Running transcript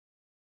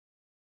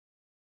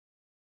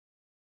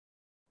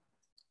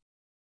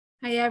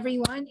Hi,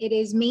 everyone. It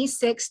is May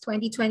 6,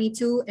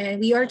 2022, and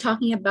we are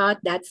talking about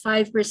that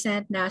 5%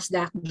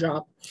 Nasdaq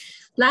drop.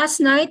 Last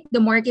night,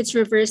 the markets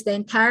reversed the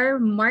entire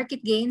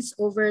market gains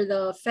over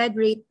the Fed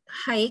rate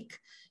hike,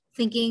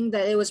 thinking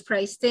that it was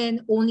priced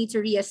in, only to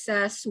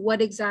reassess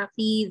what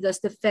exactly does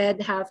the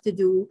Fed have to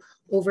do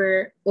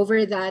over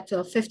that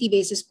 50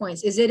 basis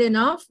points. Is it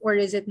enough or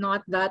is it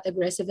not that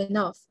aggressive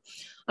enough?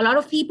 A lot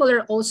of people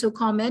are also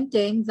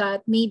commenting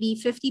that maybe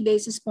 50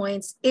 basis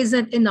points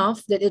isn't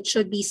enough, that it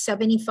should be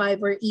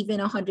 75 or even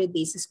 100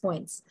 basis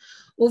points.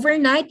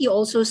 Overnight, you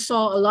also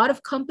saw a lot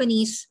of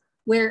companies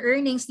where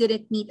earnings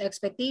didn't meet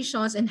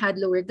expectations and had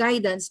lower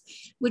guidance,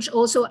 which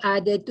also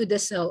added to the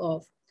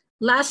sell-off.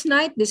 Last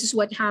night, this is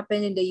what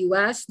happened in the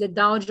US. The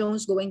Dow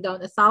Jones going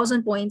down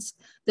 1,000 points,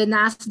 the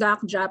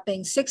Nasdaq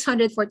dropping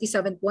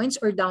 647 points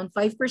or down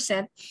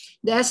 5%,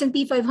 the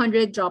S&P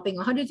 500 dropping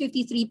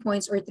 153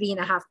 points or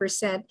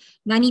 3.5%.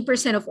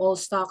 90% of all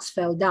stocks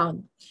fell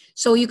down.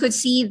 So you could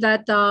see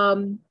that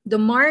the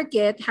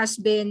market has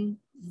been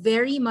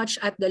very much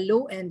at the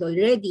low end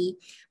already,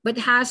 but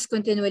has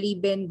continually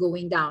been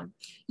going down.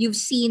 You've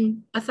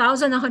seen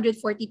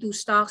 1,142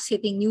 stocks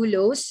hitting new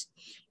lows,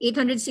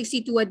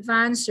 862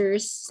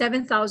 advancers,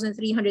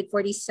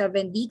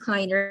 7,347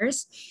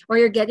 decliners, or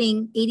you're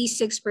getting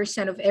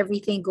 86% of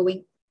everything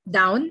going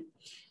down,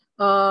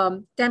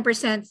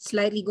 10%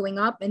 slightly going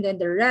up, and then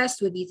the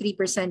rest would be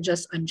 3%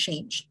 just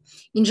unchanged.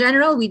 In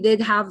general, we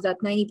did have that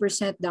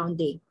 90% down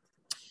day.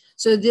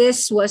 So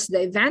this was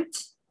the event.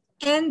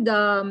 And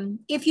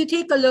if you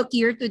take a look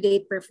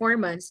year-to-date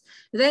performance,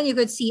 then you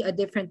could see a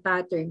different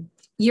pattern.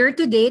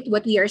 Year-to-date,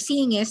 what we are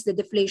seeing is the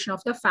deflation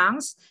of the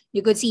FANGs.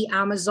 You could see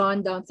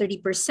Amazon down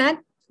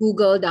 30%,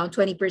 Google down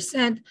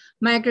 20%,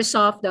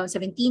 Microsoft down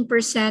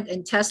 17%,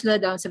 and Tesla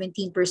down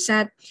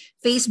 17%,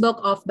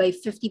 Facebook off by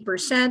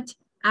 50%,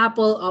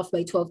 Apple off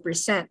by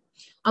 12%.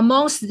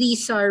 Amongst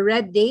these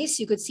red days,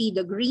 you could see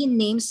the green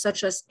names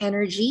such as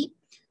energy,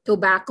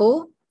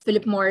 tobacco,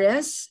 Philip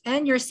Morris,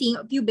 and you're seeing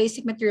a few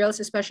basic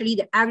materials, especially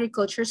the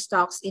agriculture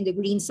stocks in the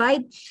green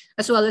side,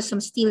 as well as some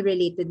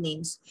steel-related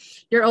names.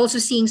 You're also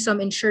seeing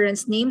some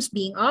insurance names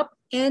being up,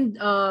 and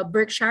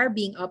Berkshire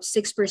being up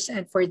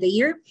 6% for the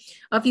year.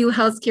 A few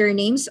healthcare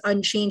names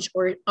unchanged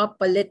or up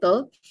a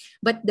little,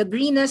 but the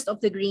greenest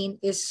of the green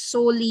is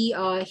solely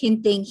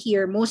hinting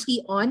here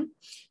mostly on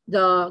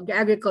the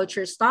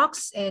agriculture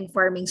stocks and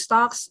farming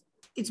stocks.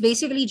 It's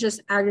basically just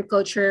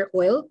agriculture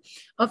oil.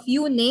 A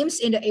few names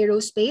in the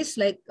aerospace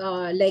like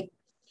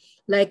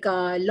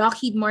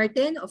Lockheed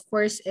Martin, of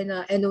course, in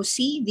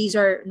NOC. These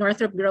are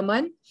Northrop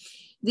Grumman.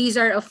 These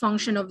are a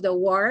function of the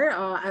war,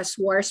 as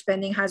war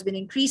spending has been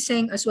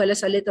increasing, as well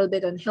as a little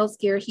bit on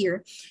healthcare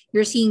here.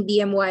 You're seeing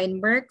BMY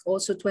and Merck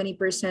also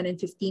 20% and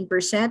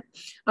 15%.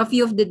 A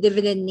few of the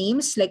dividend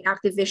names like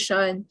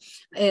Activision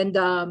and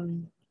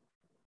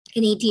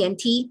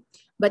AT&T.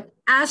 But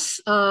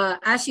as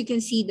you can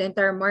see, the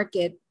entire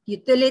market,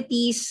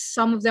 utilities,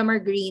 some of them are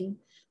green,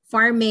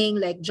 farming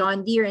like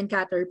John Deere and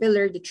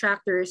Caterpillar, the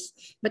tractors.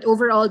 But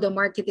overall, the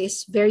market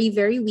is very,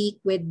 very weak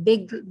with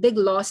big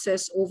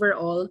losses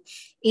overall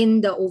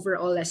in the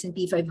overall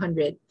S&P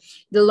 500.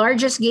 The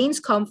largest gains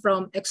come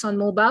from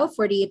ExxonMobil,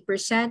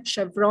 48%,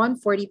 Chevron,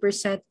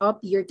 40% up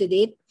year to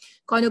date,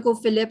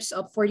 ConocoPhillips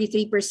up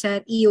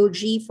 43%,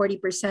 EOG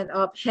 40%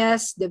 up,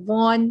 Hess,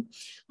 Devon,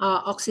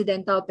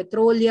 Occidental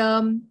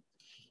Petroleum.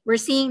 We're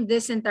seeing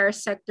this entire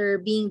sector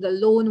being the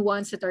lone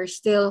ones that are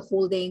still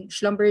holding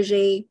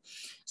Schlumberger.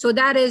 So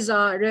that is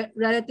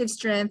relative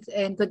strength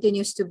and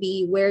continues to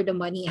be where the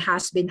money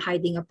has been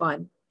hiding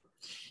upon.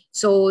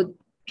 So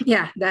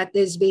yeah, that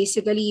is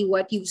basically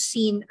what you've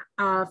seen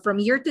from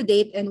year to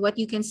date and what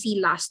you can see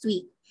last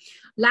week.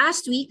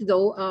 Last week,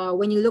 though,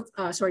 when you look,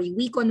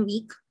 week on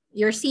week,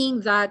 you're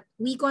seeing that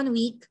week on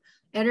week,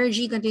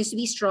 energy continues to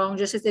be strong,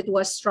 just as it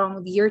was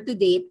strong year to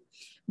date.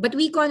 But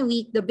week on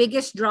week, the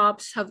biggest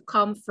drops have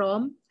come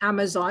from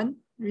Amazon.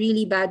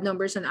 Really bad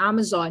numbers on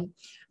Amazon.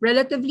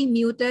 Relatively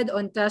muted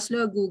on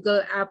Tesla,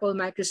 Google, Apple,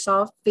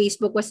 Microsoft.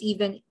 Facebook was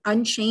even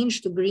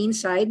unchanged to green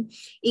side.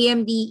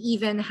 AMD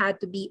even had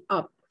to be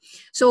up.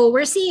 So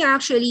we're seeing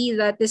actually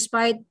that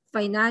despite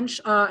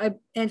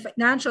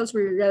financials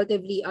were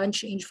relatively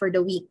unchanged for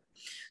the week.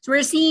 So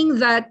we're seeing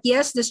that,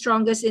 yes, the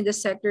strongest in the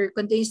sector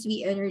continues to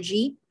be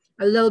energy,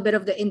 a little bit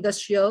of the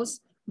industrials,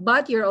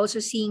 but you're also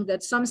seeing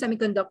that some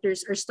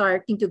semiconductors are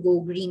starting to go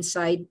green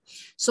side.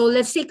 So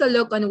let's take a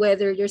look on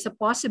whether there's a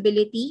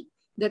possibility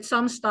that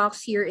some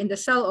stocks here in the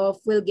sell-off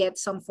will get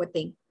some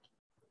footing.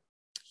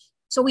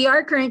 So we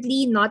are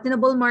currently not in a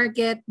bull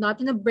market, not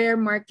in a bear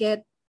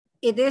market.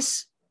 It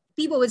is,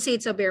 people would say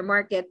it's a bear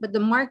market, but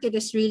the market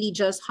is really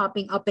just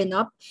hopping up and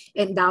up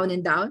and down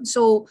and down.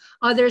 So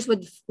others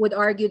would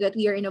argue that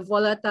we are in a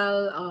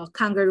volatile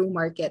kangaroo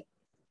market.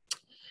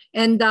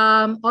 And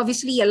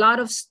obviously, a lot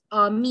of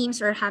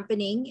memes are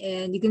happening,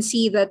 and you can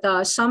see that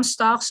some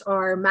stocks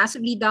are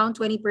massively down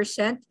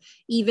 20%,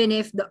 even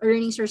if the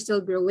earnings are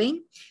still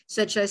growing,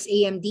 such as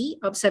AMD,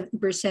 up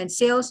 70%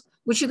 sales,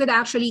 which you could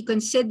actually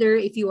consider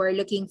if you are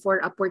looking for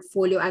a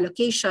portfolio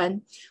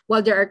allocation.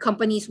 While there are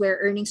companies where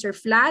earnings are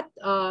flat,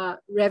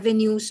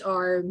 revenues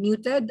are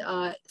muted.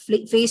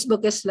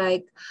 Facebook is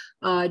like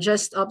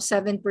just up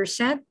 7%.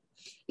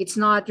 It's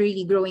not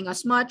really growing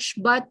as much,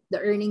 but the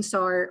earnings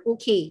are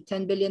okay,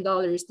 $10 billion.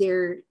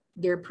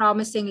 They're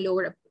promising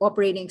lower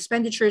operating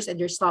expenditures and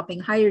they're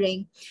stopping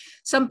hiring.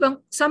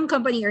 Some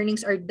company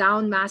earnings are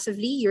down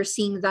massively. You're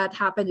seeing that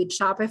happen with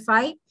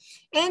Shopify.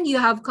 And you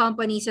have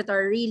companies that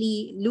are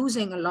really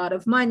losing a lot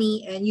of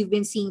money, and you've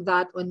been seeing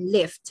that on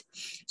Lyft.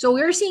 So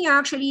we're seeing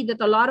actually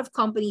that a lot of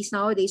companies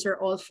nowadays are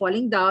all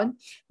falling down,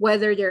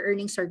 whether their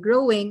earnings are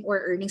growing or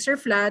earnings are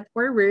flat,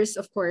 or worse,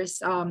 of course,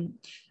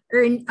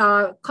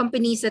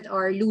 companies that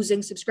are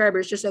losing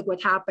subscribers, just like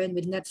what happened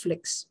with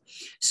Netflix.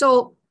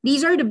 So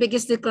these are the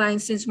biggest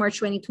declines since March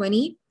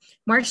 2020,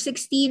 March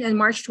 16 and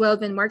March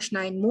 12 and March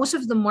 9. Most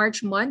of the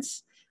March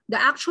months,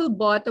 the actual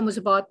bottom was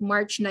about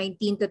March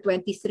 19 to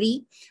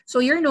 23. So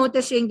you're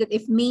noticing that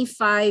if May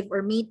 5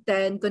 or May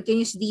 10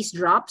 continues these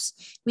drops,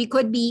 we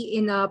could be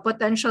in a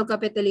potential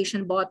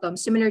capitulation bottom,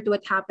 similar to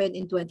what happened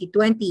in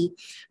 2020.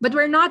 But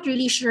we're not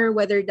really sure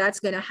whether that's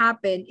going to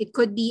happen. It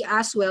could be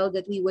as well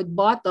that we would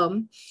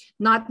bottom,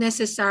 not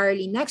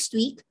necessarily next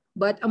week,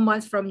 but a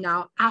month from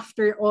now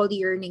after all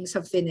the earnings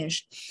have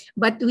finished.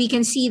 But we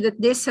can see that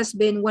this has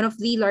been one of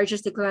the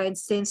largest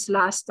declines since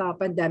last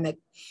pandemic.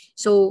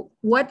 So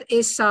what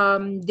is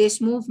this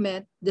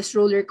movement, this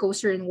roller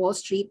coaster in Wall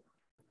Street?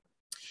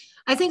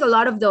 I think a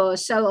lot of the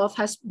sell-off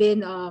has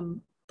been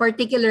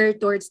particular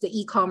towards the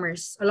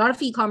e-commerce. A lot of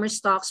e-commerce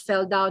stocks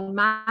fell down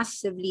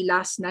massively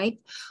last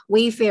night.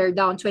 Wayfair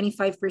down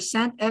 25%,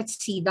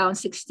 Etsy down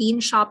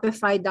 16%,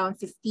 Shopify down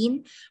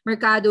 15%,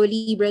 Mercado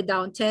Libre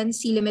down 10%,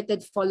 Sea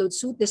Limited followed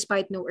suit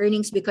despite no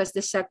earnings because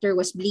the sector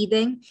was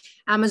bleeding.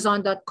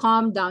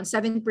 Amazon.com down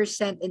 7%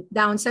 and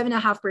down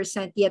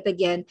 7.5% yet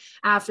again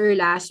after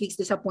last week's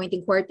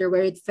disappointing quarter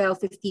where it fell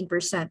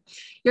 15%.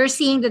 You're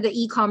seeing that the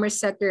e-commerce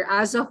sector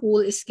as a whole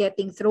is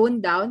getting thrown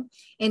down,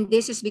 and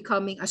this is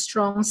becoming a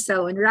strong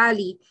sell and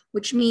rally,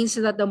 which means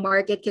that the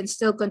market can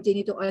still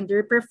continue to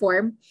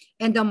underperform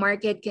and the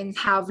market can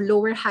have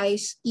lower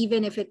highs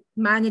even if it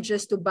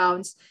manages to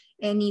bounce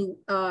any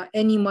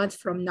month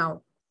from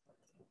now.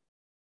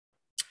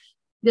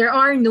 There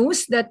are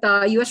news that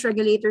U.S.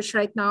 regulators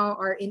right now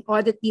are in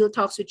audit deal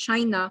talks with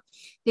China.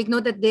 Take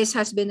note that this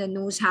has been a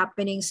news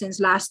happening since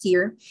last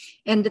year.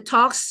 And the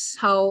talks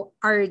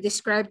are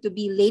described to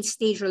be late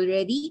stage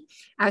already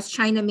as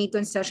China made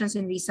concessions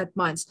in recent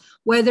months.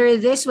 Whether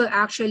this will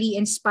actually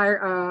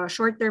inspire a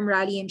short-term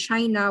rally in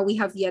China, we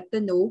have yet to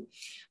know.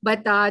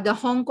 But the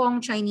Hong Kong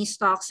Chinese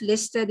stocks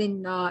listed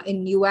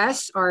in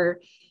U.S. are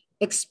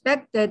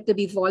expected to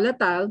be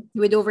volatile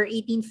with over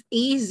 80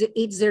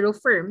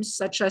 firms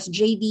such as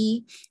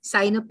JD,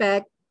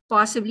 Sinopec,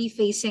 possibly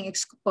facing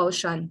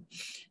expulsion.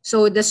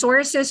 So the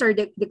sources are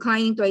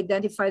declining to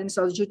identify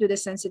themselves due to the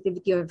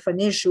sensitivity of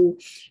an issue.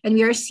 And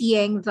we are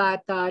seeing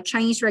that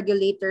Chinese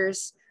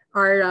regulators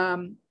are,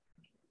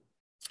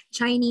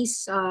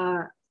 Chinese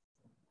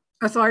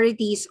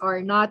authorities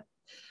are not,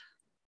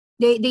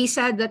 they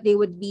said that they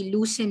would be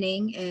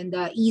loosening and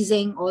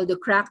easing all the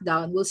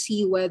crackdown. We'll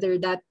see whether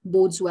that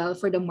bodes well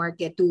for the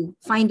market to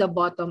find a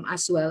bottom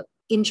as well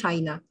in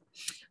China,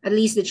 at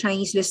least the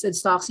Chinese listed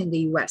stocks in the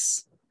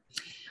US.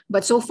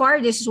 But so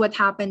far, this is what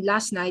happened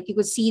last night. You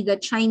could see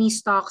that Chinese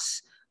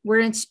stocks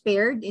weren't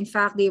spared. In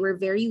fact, they were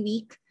very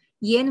weak.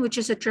 Yen, which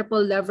is a triple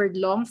levered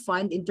long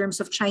fund in terms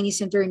of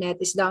Chinese internet,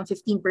 is down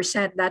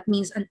 15%. That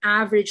means an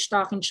average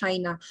stock in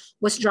China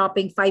was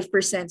dropping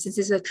 5% since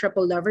it's a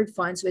triple levered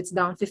fund, so it's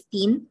down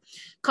 15%.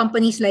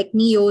 Companies like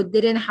NIO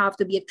didn't have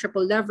to be a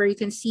triple lever. You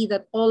can see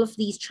that all of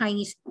these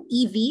Chinese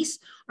EVs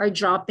are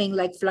dropping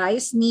like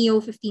flies. NIO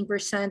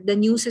 15%. The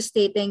news is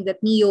stating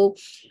that NIO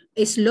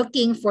is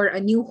looking for a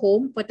new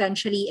home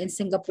potentially in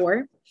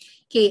Singapore.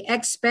 Okay,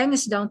 XPeng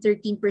is down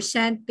 13%,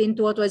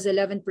 Pintuoto is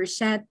 11%,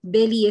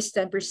 Billy is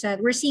 10%.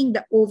 We're seeing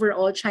the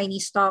overall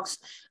Chinese stocks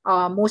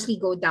mostly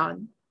go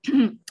down.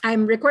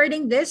 I'm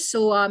recording this,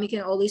 so you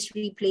can always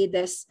replay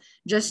this,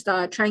 just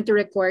trying to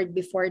record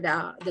before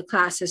the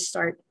classes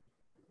start.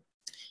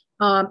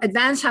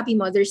 Advance Happy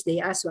Mother's Day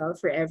as well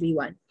for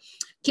everyone.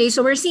 Okay,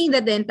 so we're seeing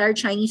that the entire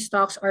Chinese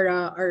stocks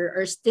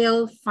are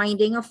still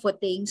finding a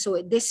footing.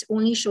 So this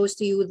only shows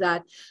to you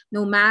that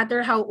no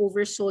matter how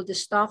oversold the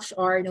stocks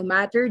are, no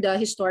matter the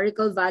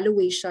historical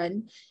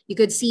valuation, you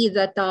could see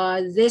that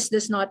this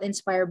does not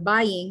inspire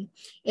buying,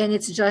 and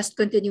it's just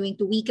continuing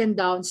to weaken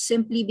down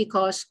simply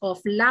because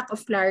of lack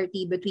of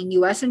clarity between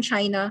US and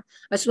China,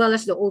 as well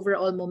as the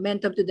overall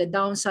momentum to the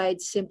downside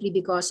simply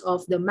because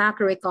of the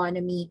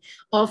macroeconomy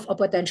of a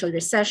potential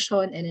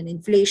recession and an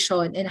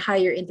inflation and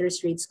higher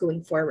interest rates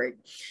going forward.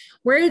 forward.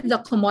 Were the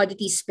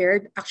commodities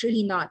spared?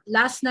 Actually not.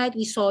 Last night,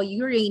 we saw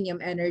Uranium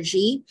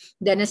Energy,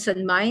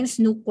 Denison Mines,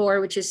 Nucor,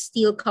 which is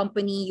steel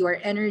company, Your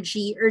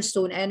Energy,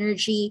 Earthstone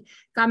Energy,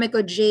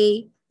 Cameco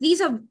J.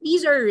 These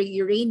are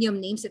uranium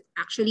names that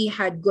actually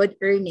had good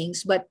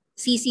earnings, but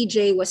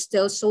CCJ was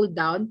still sold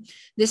down.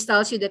 This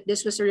tells you that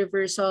this was a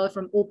reversal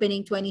from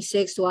opening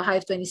 26 to a high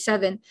of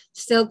 27,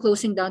 still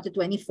closing down to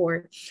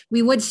 24. We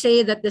would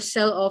say that the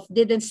sell-off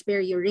didn't spare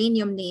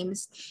uranium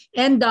names,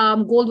 and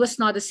gold was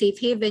not a safe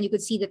haven. You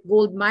could see that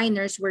gold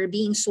miners were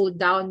being sold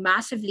down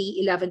massively,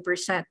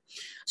 11%.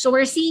 So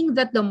we're seeing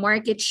that the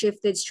market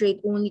shifted straight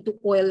only to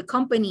oil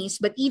companies,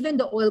 but even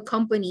the oil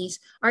companies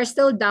are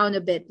still down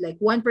a bit, like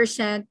 1%,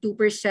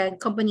 2%.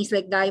 Companies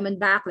like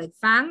Diamondback, like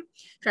FANG,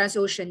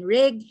 Transocean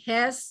Rig,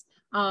 Hess,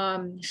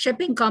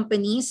 shipping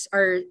companies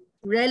are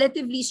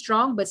relatively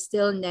strong but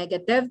still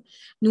negative.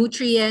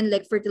 Nutrient,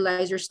 like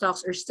fertilizer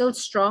stocks, are still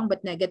strong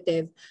but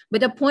negative. But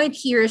the point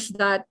here is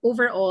that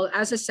overall,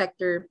 as a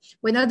sector,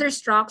 when other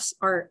stocks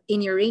are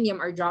in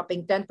uranium are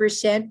dropping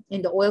 10%,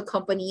 and the oil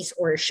companies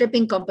or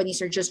shipping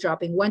companies are just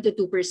dropping 1 to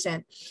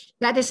 2%,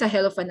 that is a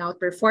hell of an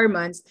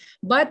outperformance.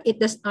 But it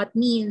does not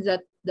mean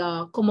that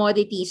the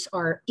commodities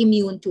are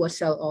immune to a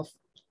sell-off.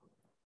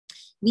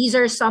 These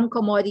are some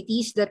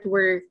commodities that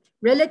were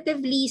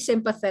relatively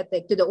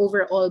sympathetic to the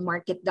overall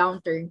market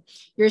downturn.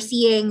 You're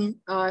seeing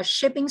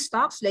shipping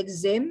stocks like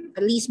ZIM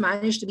at least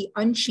managed to be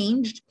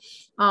unchanged.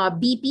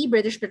 BP,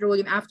 British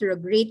Petroleum, after a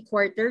great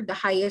quarter, the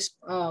highest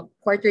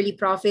quarterly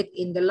profit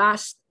in the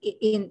last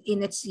in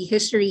its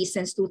history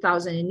since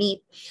 2008.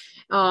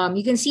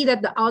 You can see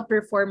that the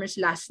outperformers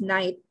last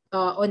night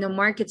on a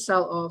market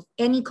sell-off,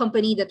 any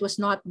company that was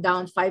not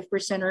down 5%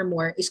 or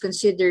more is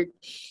considered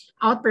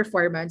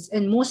outperformance,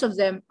 and most of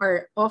them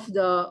are of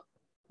the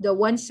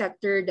one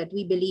sector that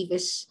we believe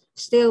is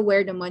still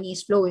where the money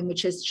is flowing,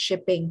 which is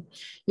shipping.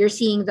 You're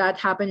seeing that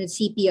happen with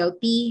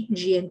CPLP,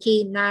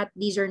 GNK, NAT.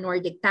 These are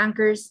Nordic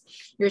tankers.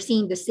 You're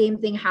seeing the same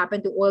thing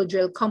happen to oil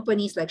drill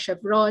companies like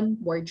Chevron,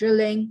 Borr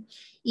Drilling,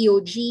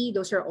 EOG.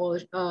 Those are all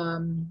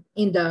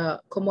in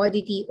the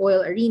commodity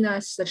oil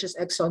arenas, such as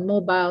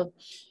ExxonMobil.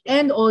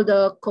 And all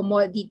the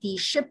commodity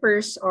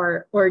shippers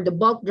or the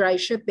bulk dry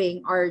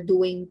shipping are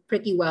doing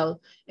pretty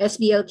well.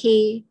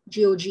 SBLK,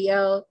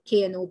 GOGL,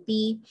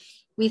 KNOP.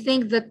 We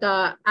think that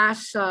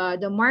as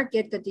the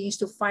market continues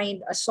to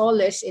find a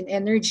solace in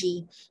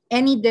energy,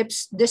 any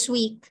dips this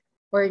week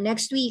or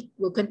next week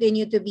will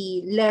continue to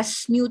be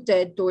less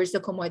muted towards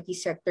the commodity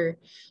sector.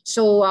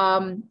 So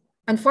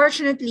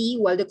unfortunately,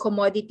 while the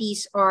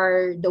commodities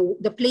are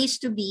the place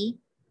to be,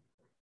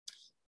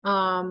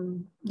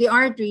 they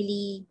aren't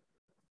really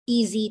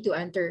easy to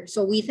enter.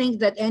 So we think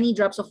that any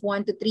drops of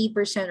 1 to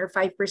 3% or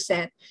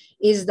 5%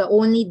 is the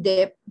only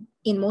dip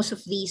in most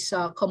of these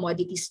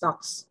commodity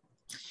stocks.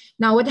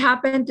 Now, what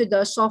happened to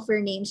the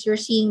software names? You're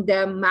seeing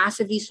them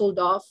massively sold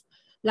off.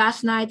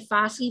 Last night,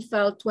 Fastly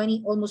fell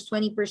almost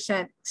 20%.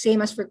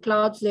 Same as for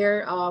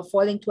Cloudflare,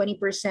 falling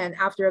 20%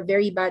 after a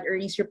very bad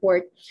earnings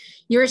report.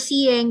 You're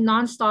seeing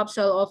nonstop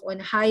sell-off on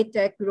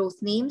high-tech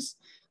growth names.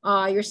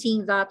 You're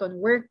seeing that on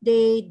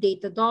Workday,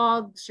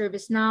 Datadog,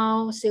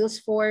 ServiceNow,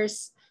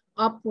 Salesforce,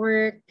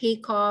 Upwork,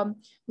 Paycom.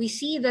 We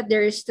see that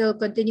there is still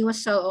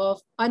continuous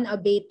sell-off,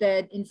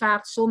 unabated. In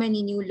fact, so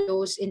many new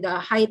lows in the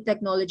high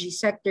technology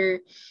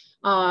sector,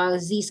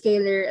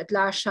 Zscaler,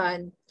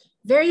 Atlassian.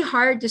 Very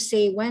hard to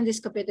say when this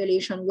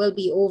capitulation will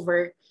be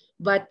over,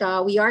 but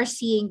we are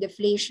seeing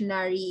deflated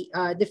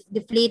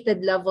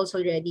levels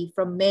already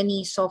from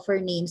many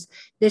software names,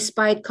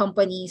 despite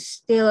companies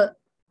still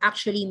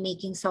actually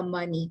making some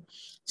money.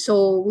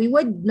 So we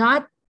would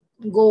not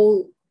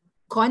go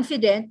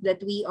confident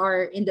that we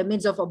are in the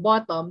midst of a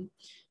bottom,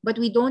 but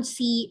we don't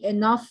see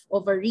enough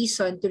of a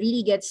reason to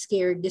really get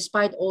scared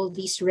despite all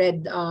these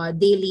red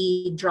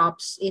daily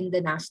drops in the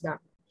Nasdaq.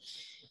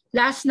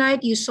 Last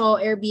night, you saw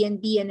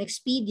Airbnb and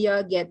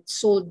Expedia get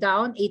sold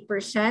down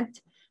 8%.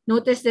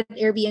 Notice that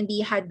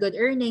Airbnb had good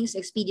earnings,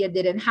 Expedia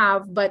didn't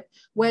have, but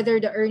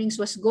whether the earnings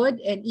was good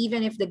and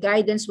even if the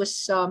guidance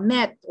was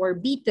met or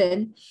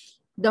beaten,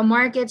 the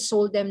market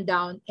sold them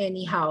down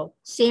anyhow.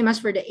 Same as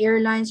for the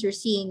airlines, you're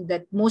seeing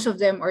that most of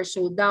them are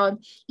sold down.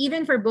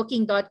 Even for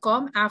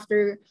Booking.com,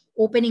 after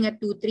opening at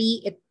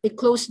 2.3, it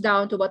closed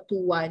down to about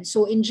 2.1.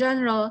 So in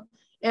general,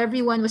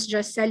 everyone was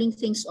just selling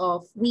things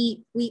off.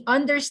 We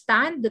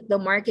understand that the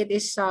market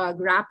is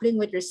grappling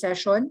with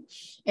recession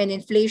and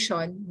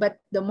inflation, but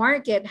the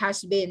market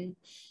has been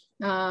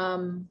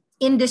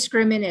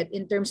indiscriminate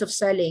in terms of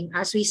selling.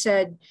 As we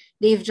said,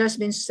 they've just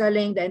been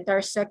selling the entire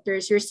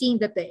sectors. You're seeing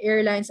that the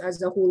airlines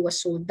as a whole was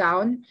sold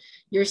down.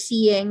 You're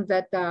seeing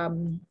that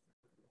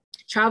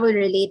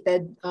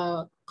travel-related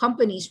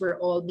companies were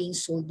all being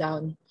sold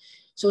down.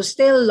 So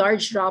still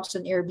large drops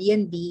on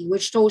Airbnb,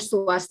 which shows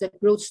to us that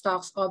growth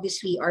stocks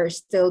obviously are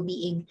still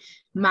being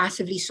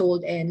massively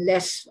sold and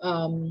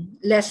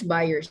less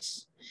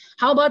buyers.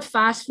 How about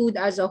fast food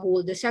as a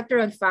whole? The sector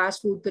on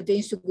fast food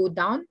continues to go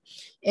down.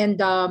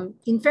 And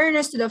in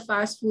fairness to the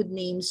fast food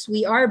names,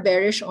 we are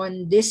bearish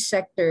on this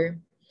sector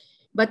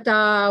But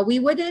we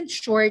wouldn't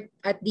short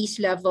at these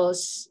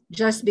levels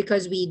just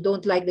because we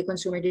don't like the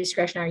consumer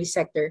discretionary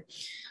sector.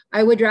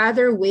 I would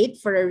rather wait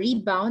for a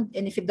rebound.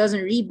 And if it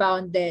doesn't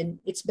rebound, then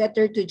it's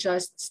better to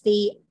just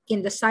stay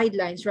in the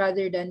sidelines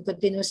rather than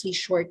continuously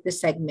short the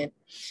segment.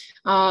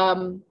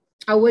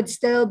 I would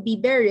still be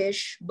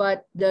bearish,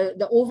 but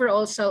the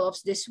overall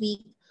sell-offs this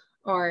week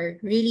are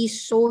really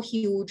so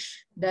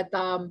huge that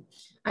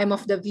I'm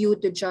of the view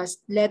to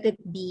just let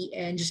it be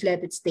and just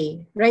let it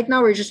stay. Right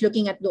now, we're just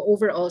looking at the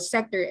overall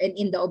sector and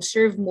in the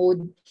observe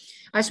mode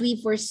as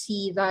we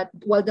foresee that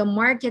while the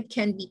market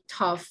can be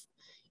tough,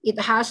 it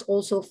has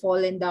also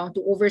fallen down to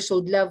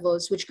oversold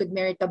levels, which could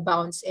merit a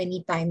bounce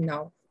anytime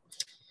now.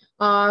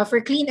 For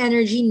clean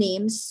energy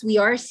names, we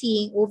are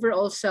seeing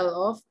overall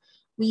sell-off.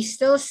 We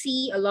still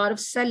see a lot of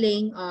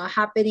selling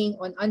happening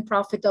on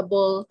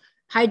unprofitable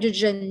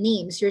hydrogen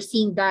names. You're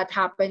seeing that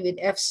happen with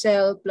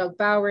F-Cell, Plug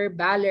Power,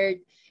 Ballard,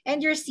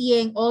 and you're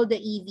seeing all the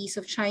EVs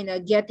of China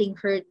getting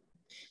hurt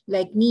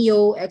like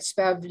NIO,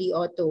 XPEV, Li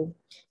Auto.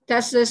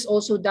 Tesla's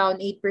also down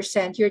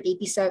 8% here at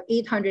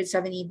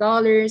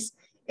 $870.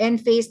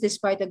 Enphase,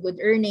 despite a good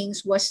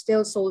earnings, was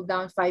still sold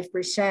down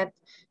 5%.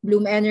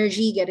 Bloom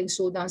Energy getting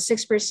sold down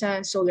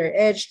 6%. Solar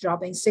Edge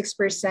dropping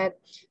 6%.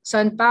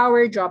 Sun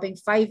Power dropping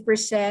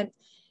 5%.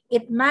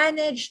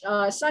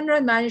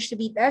 Sunrun managed to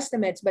beat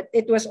estimates, but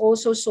it was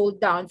also sold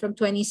down from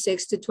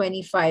 26 to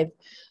 25.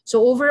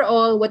 So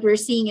overall, what we're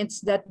seeing is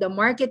that the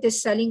market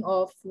is selling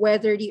off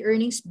whether the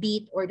earnings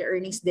beat or the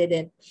earnings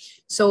didn't.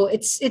 So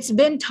it's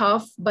been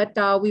tough, but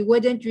we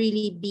wouldn't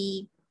really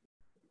be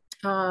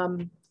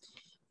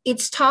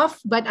it's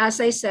tough, but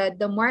as I said,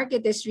 the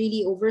market is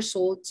really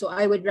oversold. So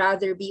I would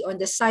rather be on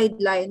the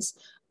sidelines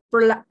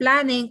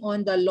planning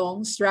on the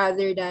longs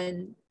rather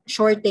than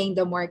shorting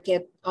the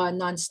market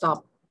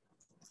nonstop.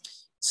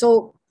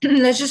 So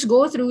let's just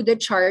go through the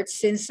charts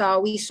since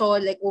we saw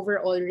like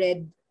overall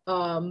red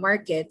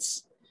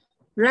markets.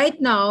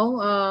 Right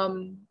now,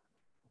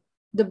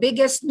 the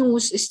biggest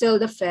news is still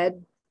the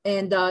Fed,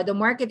 and the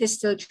market is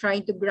still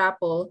trying to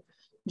grapple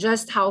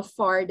just how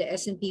far the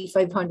S&P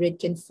 500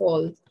 can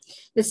fall.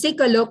 Let's take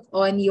a look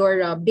on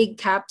your big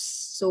caps.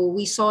 So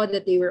we saw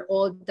that they were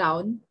all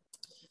down.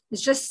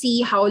 Let's just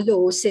see how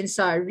low, since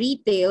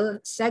retail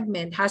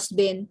segment has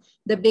been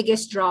the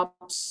biggest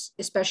drops,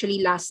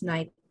 especially last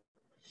night.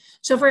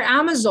 So for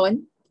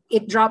Amazon,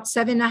 it dropped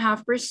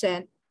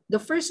 7.5%. The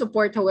first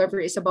support, however,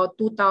 is about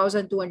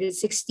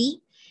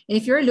 2,260. And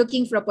if you're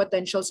looking for a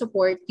potential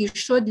support, you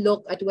should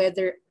look at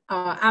whether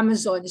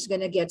Amazon is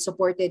going to get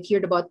supported here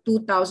at about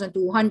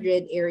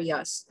 2,200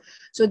 areas.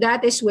 So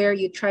that is where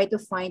you try to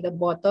find a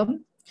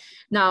bottom.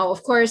 Now,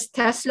 of course,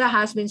 Tesla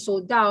has been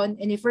sold down.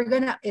 And if we're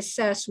going to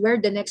assess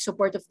where the next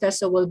support of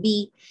Tesla will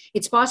be,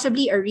 it's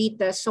possibly a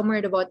retest somewhere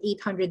at about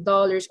 $800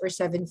 or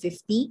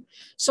 $750.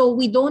 So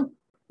we don't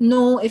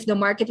know if the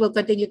market will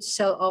continue to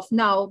sell off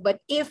now.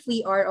 But if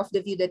we are of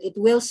the view that it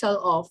will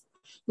sell off,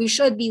 we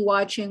should be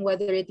watching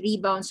whether it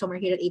rebounds somewhere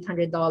here at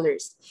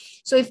 $800.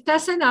 So if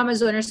Tesla and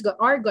Amazon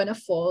are going to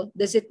fall,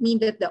 does it mean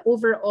that the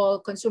overall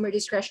consumer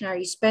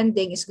discretionary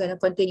spending is going to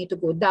continue to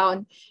go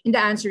down? And the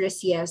answer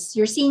is yes.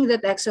 You're seeing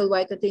that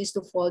XLY continues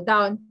to fall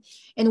down.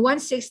 And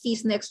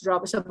 160's next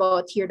drop is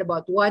about here at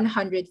about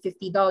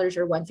 $150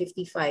 or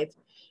 $155.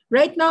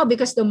 Right now,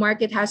 because the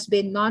market has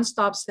been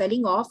nonstop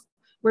selling off,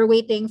 we're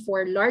waiting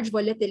for large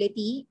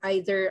volatility,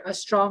 either a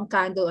strong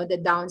candle on the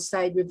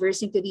downside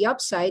reversing to the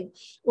upside,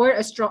 or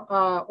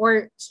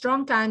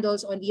strong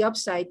candles on the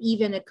upside,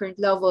 even at current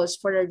levels,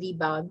 for a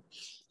rebound.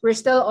 We're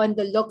still on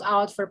the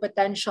lookout for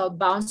potential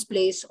bounce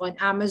plays on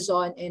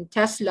Amazon and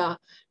Tesla,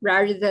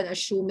 rather than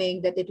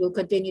assuming that it will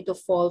continue to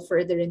fall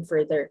further and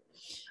further.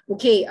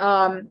 Okay,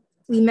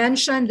 we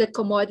mentioned that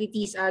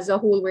commodities as a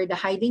whole were the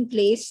hiding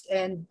place,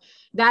 and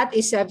that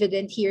is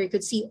evident here. You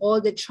could see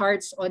all the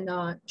charts on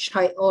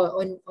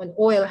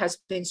oil has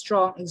been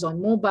strong.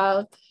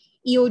 ExxonMobil,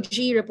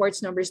 EOG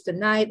reports numbers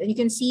tonight, and you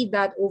can see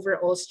that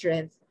overall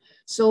strength.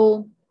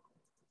 So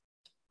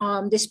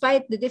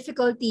despite the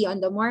difficulty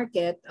on the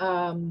market,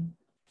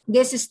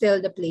 this is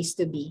still the place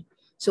to be.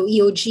 So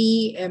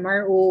EOG,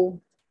 MRO,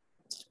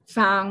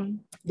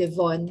 FANG,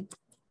 Devon.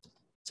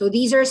 So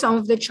these are some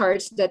of the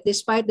charts that,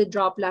 despite the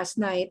drop last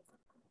night,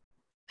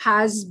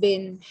 has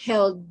been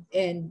held,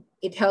 and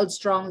it held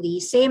strongly.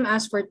 Same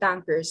as for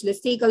tankers.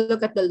 Let's take a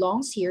look at the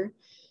longs here.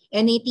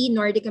 NAT,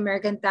 Nordic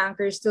American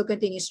Tankers, still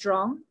continues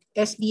strong.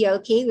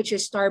 SBLK, which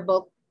is Star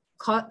Bulk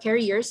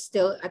Carriers,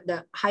 still at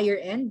the higher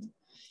end.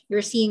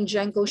 You're seeing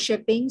Genco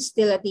Shipping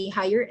still at the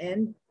higher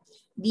end.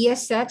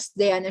 DSX,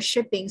 Diana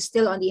Shipping,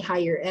 still on the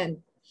higher end.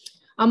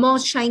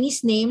 Amongst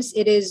Chinese names,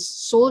 it is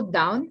sold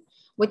down.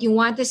 What you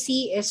want to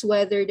see is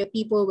whether the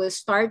people will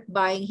start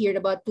buying here at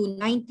about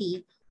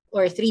 290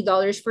 or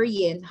 $3 per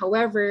yen.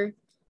 However,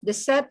 the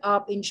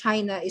setup in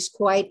China is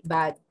quite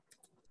bad.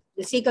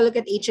 Let's take a look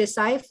at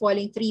HSI,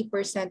 falling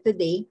 3%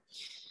 today.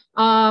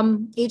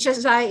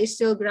 HSI is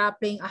still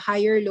grappling a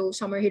higher low,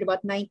 somewhere here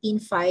about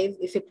 19.5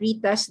 if it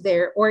retests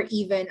there, or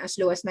even as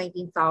low as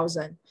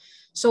 19,000.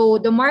 So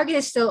the market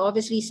is still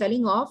obviously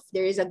selling off.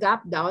 There is a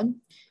gap down.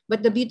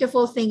 But the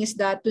beautiful thing is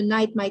that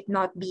tonight might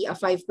not be a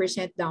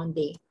 5% down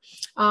day.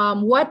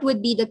 What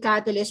would be the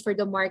catalyst for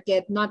the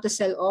market not to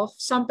sell off?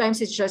 Sometimes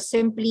it's just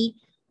simply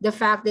the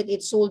fact that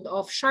it sold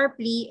off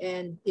sharply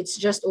and it's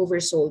just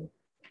oversold.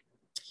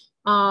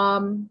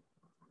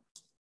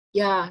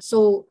 Yeah,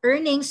 so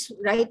earnings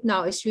right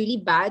now is really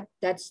bad.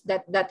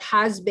 That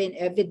has been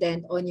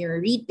evident on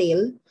your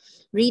retail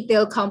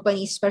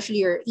companies, especially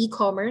your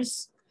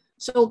e-commerce.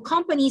 So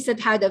companies that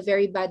had a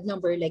very bad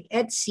number like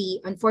Etsy,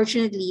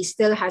 unfortunately,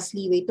 still has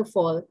leeway to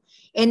fall.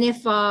 And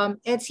if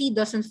Etsy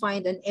doesn't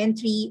find an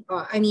entry,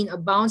 a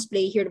bounce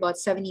play here at about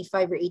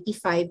 75 or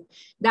 85,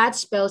 that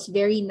spells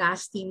very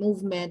nasty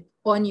movement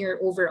on your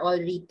overall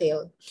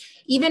retail.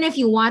 Even if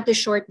you want to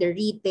short the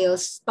retail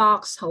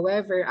stocks,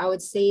 however, I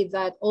would say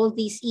that all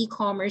these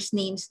e-commerce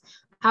names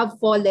have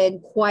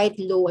fallen quite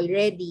low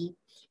already.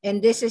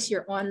 And this is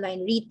your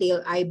online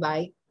retail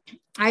iBuy.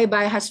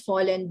 iBuy has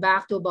fallen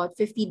back to about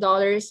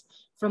 $50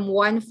 from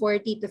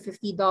 $140 to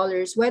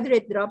 $50. Whether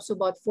it drops to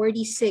about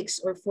 $46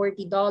 or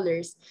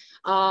 $40,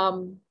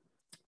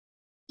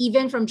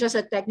 even from just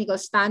a technical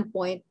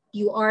standpoint,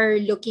 you are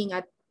looking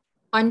at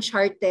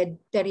uncharted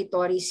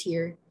territories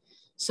here.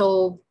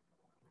 So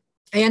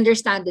I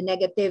understand the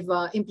negative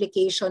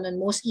implication on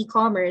most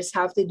e-commerce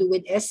have to do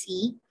with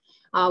SE,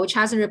 which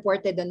hasn't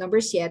reported the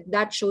numbers yet.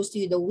 That shows to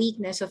you the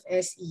weakness of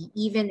SE,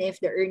 even if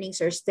the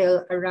earnings are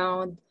still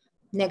around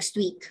next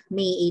week,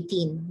 May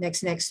 18,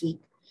 next week.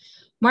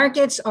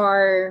 Markets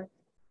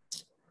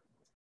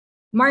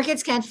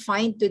can't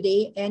find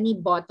today any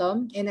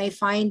bottom, and I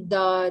find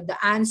the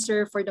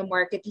answer for the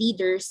market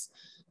leaders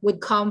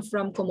would come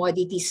from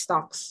commodity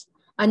stocks.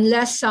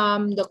 Unless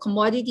the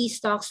commodity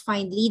stocks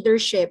find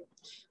leadership,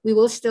 we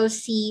will still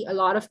see a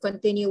lot of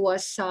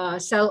continuous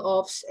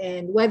sell-offs,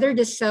 and whether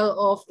the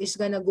sell-off is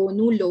going to go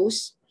new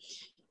lows,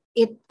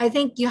 I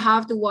think you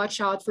have to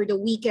watch out for the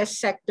weakest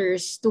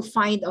sectors to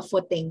find a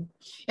footing.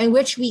 And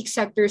which weak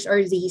sectors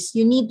are these?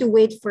 You need to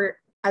wait for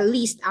at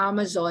least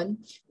Amazon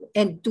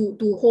and to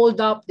hold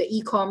up the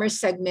e-commerce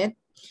segment.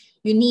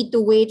 You need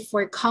to wait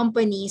for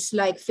companies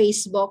like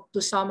Facebook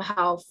to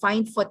somehow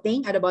find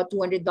footing at about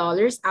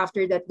 $200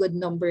 after that good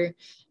number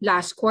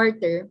last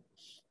quarter,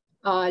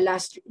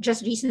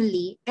 just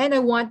recently. And I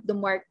want the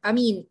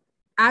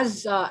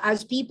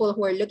as people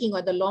who are looking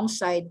on the long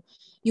side,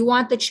 you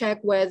want to check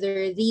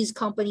whether these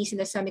companies in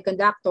the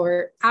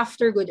semiconductor,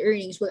 after good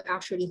earnings, will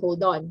actually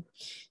hold on.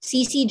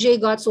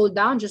 CCJ got sold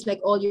down just like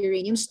all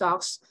uranium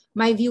stocks.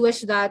 My view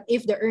is that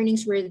if the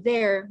earnings were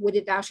there, would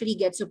it actually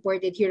get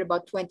supported here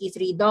about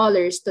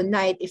 $23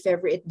 tonight if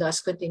ever it does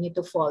continue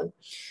to fall?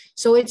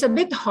 So it's a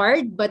bit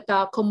hard, but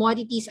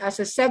commodities as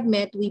a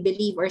segment, we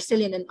believe are still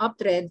in an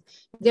uptrend.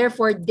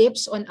 Therefore,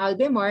 dips on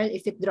Albemarle,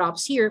 if it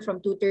drops here from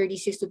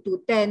 236 to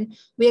 210,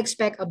 we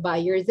expect a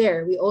buyer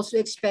there. We also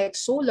expect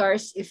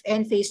Solars, if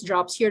Enphase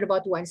drops here at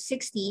about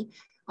 160,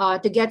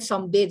 to get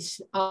some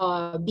bids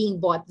being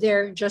bought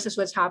there, just as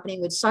what's happening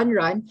with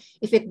Sunrun.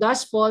 If it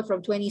does fall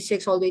from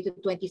 26 all the way to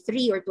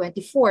 23 or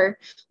 24,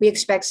 we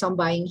expect some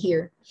buying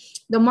here.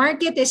 The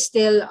market is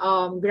still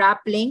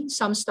grappling.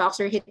 Some stocks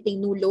are hitting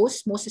new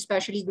lows, most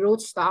especially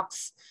growth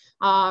stocks.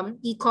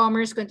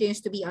 E-commerce continues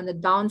to be on the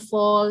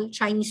downfall.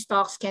 Chinese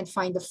stocks can't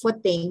find the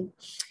footing.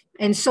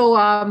 And so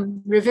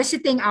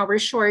revisiting our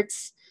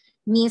shorts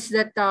means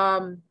that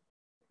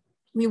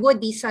we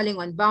would be selling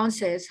on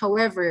bounces.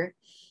 However,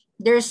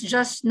 there's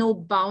just no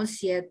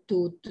bounce yet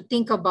to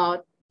think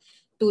about,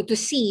 to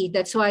see.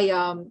 That's why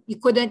you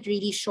couldn't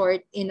really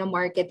short in a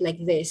market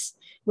like this.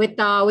 With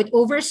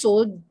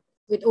oversold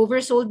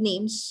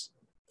names,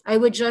 I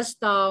would just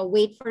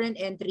wait for an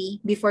entry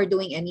before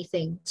doing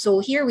anything. So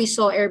here we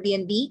saw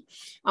Airbnb.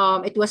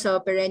 It was a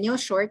perennial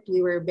short.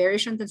 We were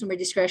bearish on consumer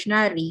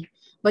discretionary,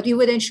 but we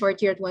wouldn't short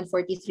here at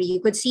 143.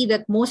 You could see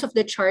that most of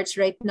the charts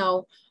right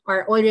now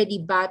are already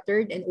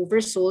battered and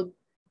oversold.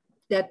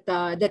 That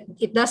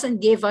it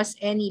doesn't give us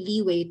any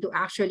leeway to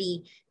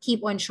actually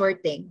keep on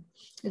shorting.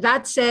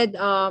 That said,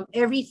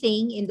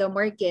 everything in the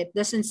market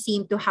doesn't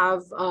seem to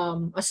have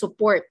a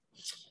support.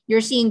 You're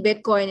seeing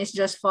Bitcoin is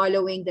just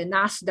following the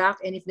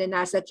Nasdaq, and if the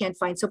Nasdaq can't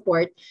find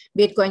support,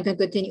 Bitcoin can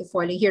continue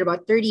falling here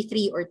about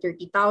 33 or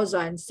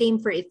 30,000. Same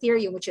for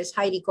Ethereum, which is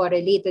highly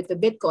correlated to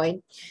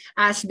Bitcoin.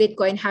 As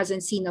Bitcoin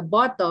hasn't seen a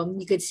bottom,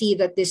 you could see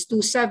that this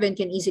 2.7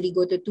 can easily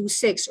go to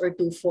 2.6 or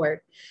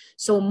 2.4.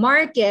 So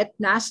market,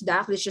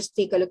 Nasdaq, let's just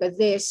take a look at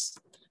this.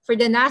 For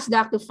the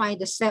Nasdaq to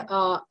find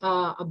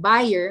a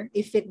buyer,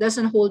 if it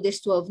doesn't hold this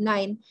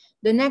 12.9,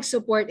 the next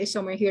support is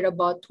somewhere here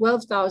about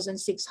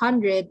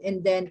 12,600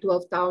 and then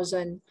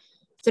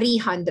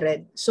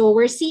 12,300. So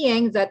we're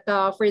seeing that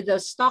for the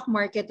stock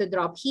market to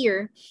drop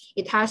here,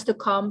 it has to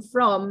come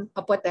from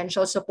a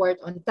potential support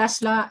on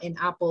Tesla and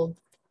Apple.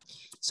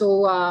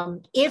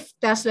 So if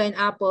Tesla and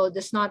Apple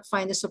does not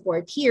find the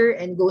support here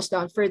and goes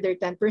down further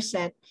 10%,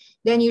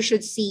 then you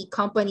should see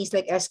companies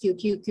like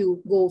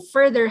SQQQ go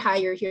further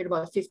higher here at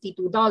about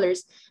 $52.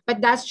 But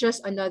that's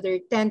just another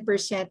 10%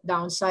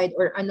 downside,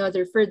 or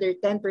another further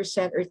 10%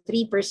 or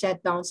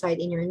 3% downside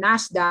in your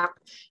Nasdaq.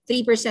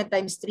 3%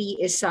 times 3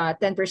 is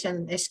 10%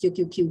 in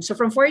SQQQ. So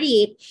from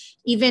 48,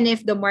 even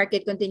if the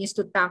market continues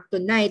to tank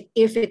tonight,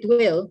 if it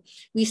will,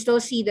 we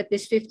still see that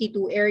this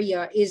 52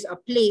 area is a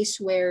place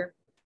where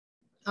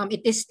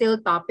it is still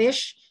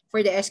toppish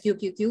for the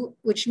SQQQ,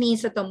 which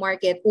means that the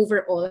market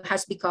overall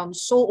has become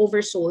so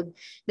oversold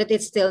that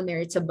it still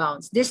merits a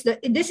bounce. This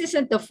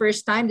isn't the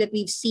first time that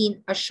we've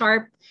seen a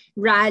sharp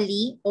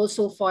rally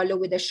also follow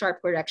with a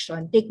sharp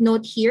correction. Take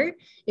note here,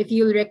 if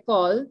you'll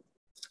recall,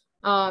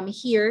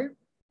 here,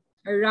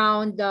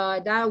 around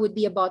that would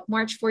be about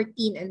March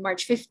 14 and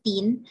March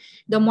 15,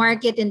 the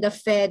market and the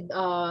Fed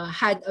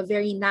had a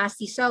very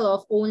nasty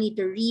sell-off, only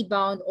to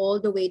rebound all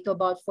the way to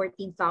about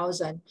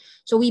 14,000.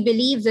 So we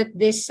believe that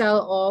this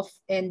sell-off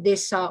and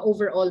this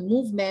overall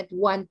movement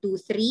 1, 2,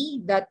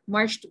 3, that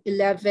March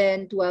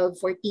 11, 12,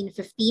 14,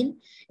 15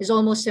 is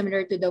almost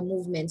similar to the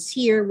movements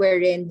here,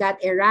 wherein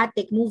that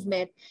erratic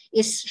movement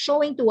is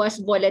showing to us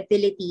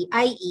volatility,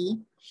 i.e.,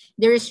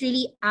 there is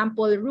really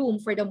ample room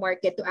for the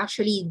market to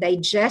actually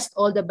digest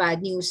all the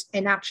bad news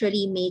and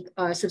actually make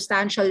a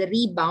substantial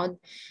rebound.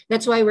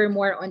 That's why we're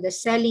more on the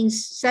selling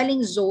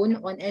zone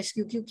on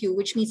SQQQ,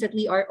 which means that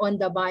we are on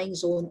the buying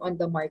zone on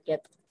the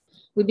market.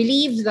 We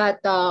believe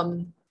that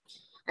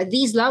at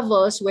these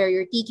levels where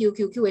your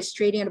TQQQ is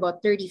trading at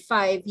about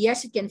 35,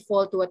 yes, it can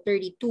fall to a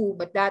 32,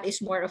 but that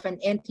is more of an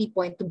entry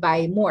point to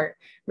buy more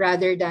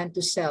rather than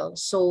to sell.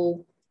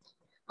 So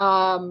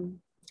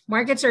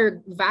markets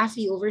are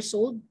vastly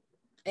oversold,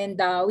 and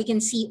we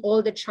can see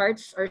all the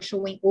charts are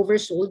showing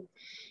oversold.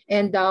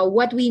 And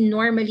what we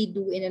normally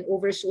do in an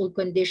oversold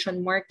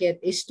condition market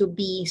is to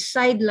be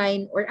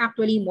sidelined or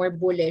actually more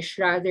bullish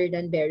rather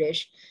than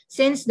bearish,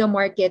 since the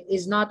market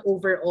is not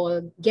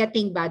overall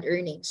getting bad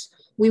earnings.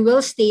 We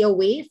will stay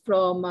away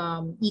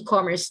from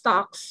e-commerce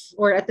stocks,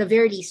 or at the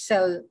very least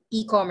sell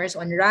e-commerce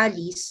on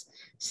rallies,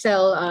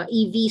 sell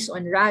EVs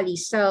on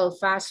rallies, sell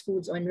fast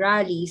foods on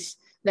rallies,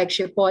 like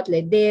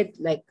Chipotle did,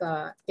 like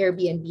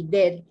Airbnb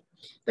did.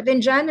 But in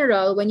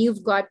general, when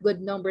you've got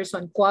good numbers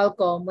on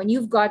Qualcomm, when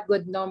you've got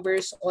good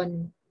numbers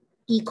on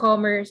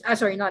e-commerce,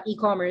 not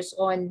e-commerce,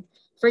 on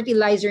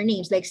fertilizer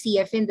names like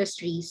CF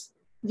Industries,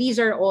 these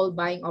are all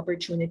buying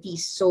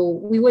opportunities. So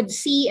we would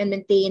see and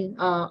maintain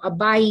a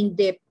buying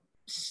dip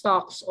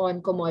stocks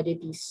on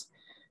commodities.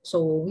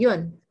 So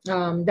yun,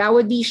 that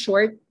would be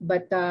short,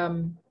 but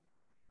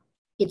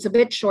it's a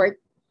bit short.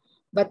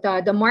 But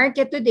the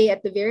market today,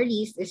 at the very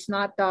least, is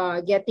not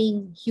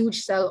getting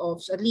huge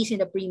sell-offs, at least in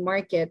the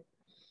pre-market.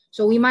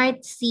 So we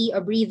might see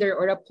a breather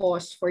or a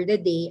pause for the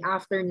day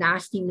after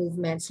nasty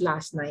movements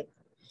last night.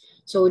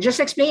 So just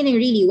explaining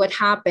really what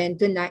happened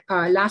tonight,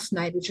 last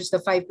night, which was the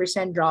 5%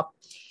 drop.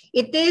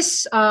 It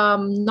is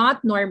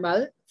not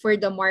normal for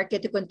the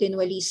market to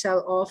continually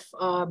sell off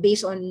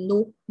based on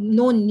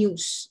known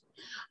news.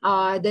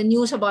 The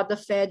news about the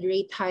Fed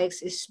rate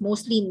hikes is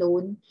mostly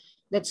known.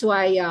 That's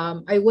why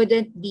I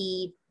wouldn't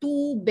be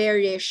too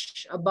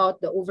bearish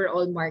about the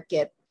overall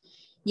market.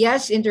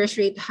 Yes, interest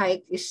rate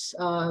hike is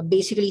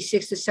basically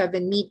 6 to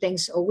 7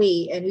 meetings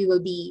away, and we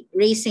will be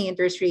raising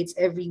interest rates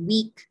every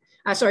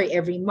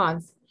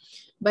month.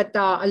 But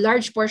a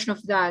large portion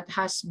of that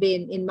has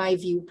been, in my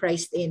view,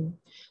 priced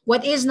in.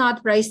 What is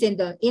not priced in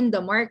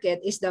the market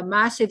is the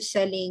massive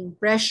selling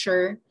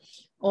pressure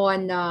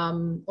on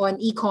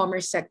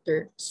e-commerce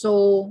sector.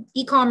 So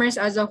e-commerce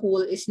as a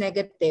whole is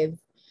negative,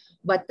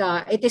 but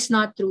it is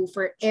not true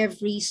for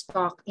every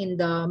stock in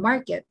the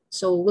market.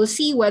 So we'll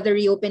see whether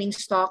reopening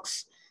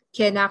stocks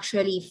can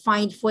actually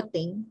find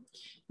footing,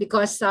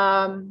 because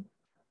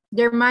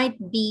there might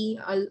be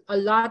a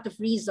lot of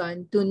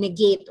reason to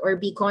negate or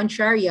be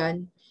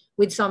contrarian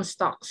with some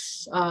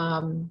stocks.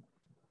 And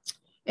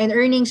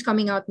earnings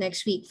coming out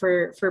next week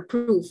for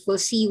proof. We'll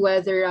see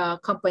whether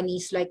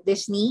companies like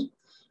Disney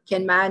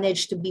can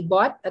manage to be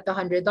bought at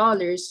 $100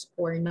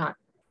 or not.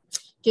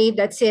 Okay,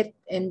 that's it.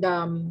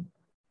 And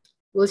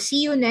we'll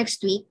see you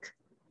next week.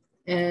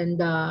 And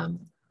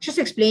just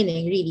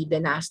explaining really the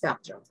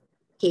Nasdaq drop.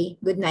 Okay,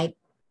 good night.